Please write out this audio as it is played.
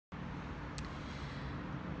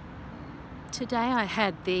Today I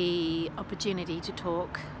had the opportunity to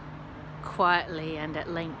talk quietly and at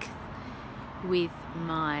length with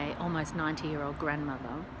my almost 90-year-old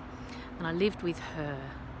grandmother, and I lived with her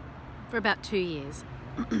for about 2 years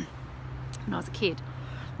when I was a kid.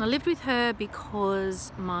 And I lived with her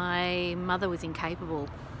because my mother was incapable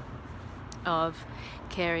of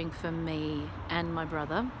caring for me and my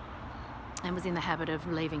brother and was in the habit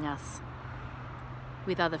of leaving us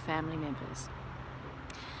with other family members.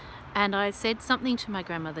 And I said something to my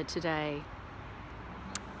grandmother today,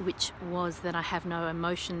 which was that I have no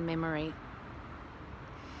emotion memory.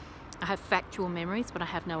 I have factual memories, but I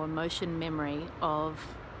have no emotion memory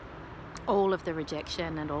of all of the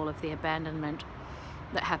rejection and all of the abandonment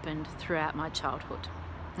that happened throughout my childhood.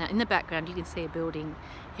 Now, in the background, you can see a building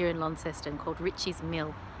here in Launceston called Richie's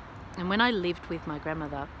Mill. And when I lived with my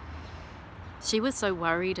grandmother, she was so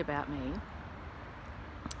worried about me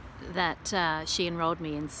that she enrolled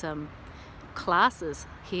me in some classes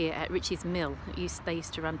here at Richie's Mill. They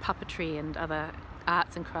used to run puppetry and other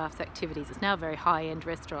arts and crafts activities. It's now a very high-end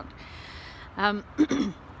restaurant. And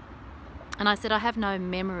I said, I have no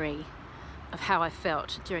memory of how I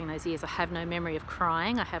felt during those years. I have no memory of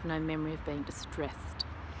crying. I have no memory of being distressed.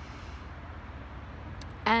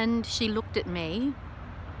 And she looked at me,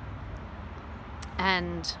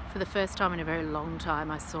 and for the first time in a very long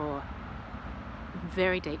time, I saw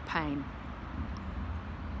very deep pain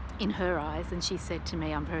in her eyes, and she said to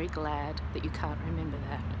me, I'm very glad that you can't remember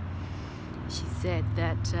that. She said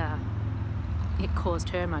that it caused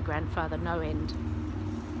her and my grandfather no end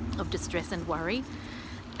of distress and worry,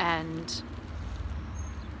 and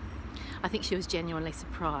I think she was genuinely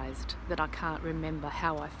surprised that I can't remember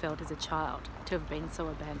how I felt as a child to have been so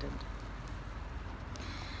abandoned.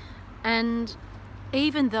 And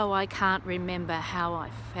even though I can't remember how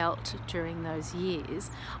I felt during those years,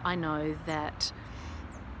 I know that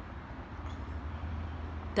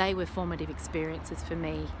they were formative experiences for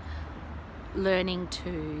me, learning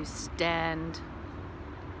to stand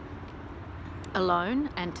alone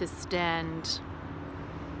and to stand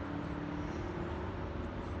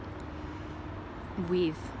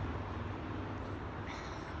with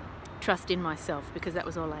trust in myself, because that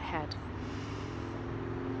was all I had.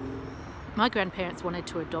 My grandparents wanted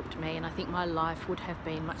to adopt me, and I think my life would have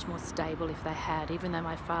been much more stable if they had, even though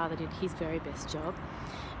my father did his very best job.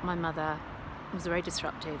 My mother was very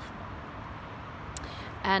disruptive.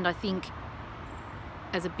 And I think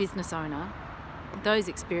as a business owner, those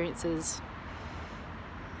experiences,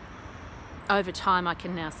 over time I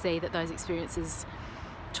can now see that those experiences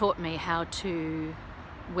taught me how to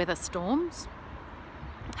weather storms,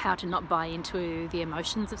 how to not buy into the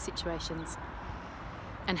emotions of situations,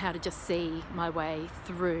 and how to just see my way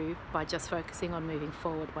through by just focusing on moving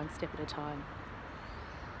forward one step at a time.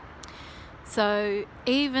 So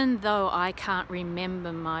even though I can't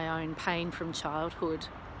remember my own pain from childhood,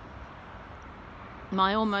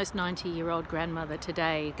 my almost 90-year-old grandmother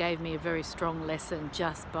today gave me a very strong lesson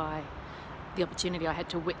just by the opportunity I had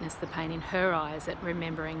to witness the pain in her eyes at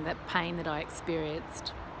remembering that pain that I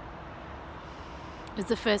experienced. It was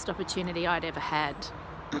the first opportunity I'd ever had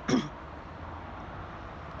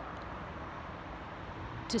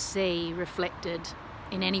to see reflected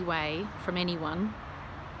in any way from anyone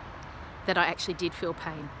that I actually did feel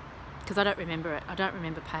pain, because I don't remember it. I don't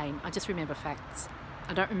remember pain. I just remember facts.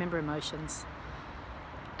 I don't remember emotions.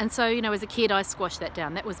 And so, as a kid, I squashed that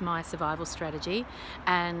down. That was my survival strategy.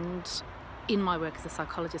 And in my work as a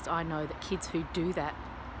psychologist, I know that kids who do that,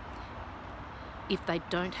 if they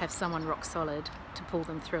don't have someone rock solid to pull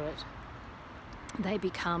them through it, they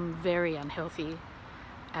become very unhealthy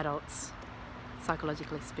adults,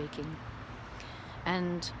 psychologically speaking.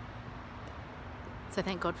 And so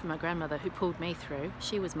thank God for my grandmother who pulled me through.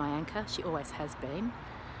 She was my anchor. She always has been.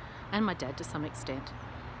 And my dad to some extent.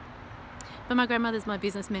 But my grandmother's my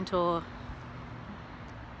business mentor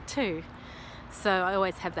too. So I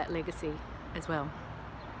always have that legacy as well.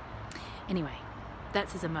 Anyway,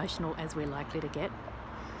 that's as emotional as we're likely to get.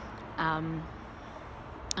 I'm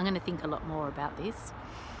going to think a lot more about this.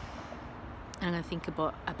 And I'm going to think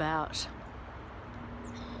about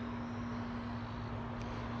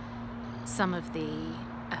some of the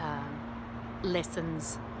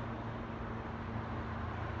lessons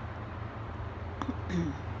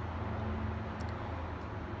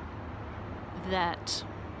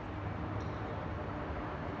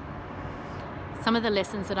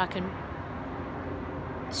that I can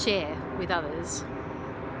share with others.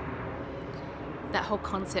 That whole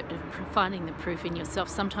concept of finding the proof in yourself.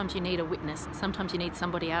 Sometimes you need a witness. Sometimes you need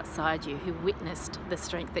somebody outside you who witnessed the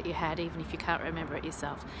strength that you had, even if you can't remember it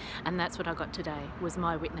yourself. And that's what I got today, was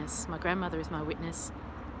my witness. My grandmother is my witness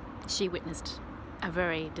she witnessed a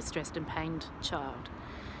very distressed and pained child.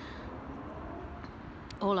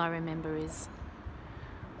 All I remember is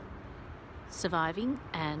surviving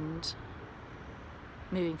and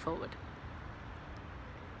moving forward.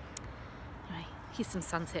 Anyway, here's some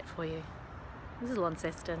sunset for you. This is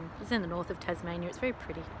Launceston. It's in the north of Tasmania. It's very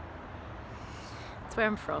pretty. It's where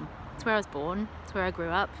I'm from. It's where I was born. It's where I grew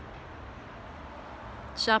up.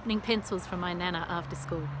 Sharpening pencils from my nana after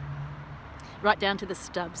school. Right down to the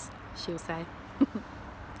stubs, she'll say.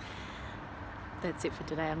 That's it for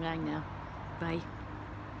today. I'm going now. Bye.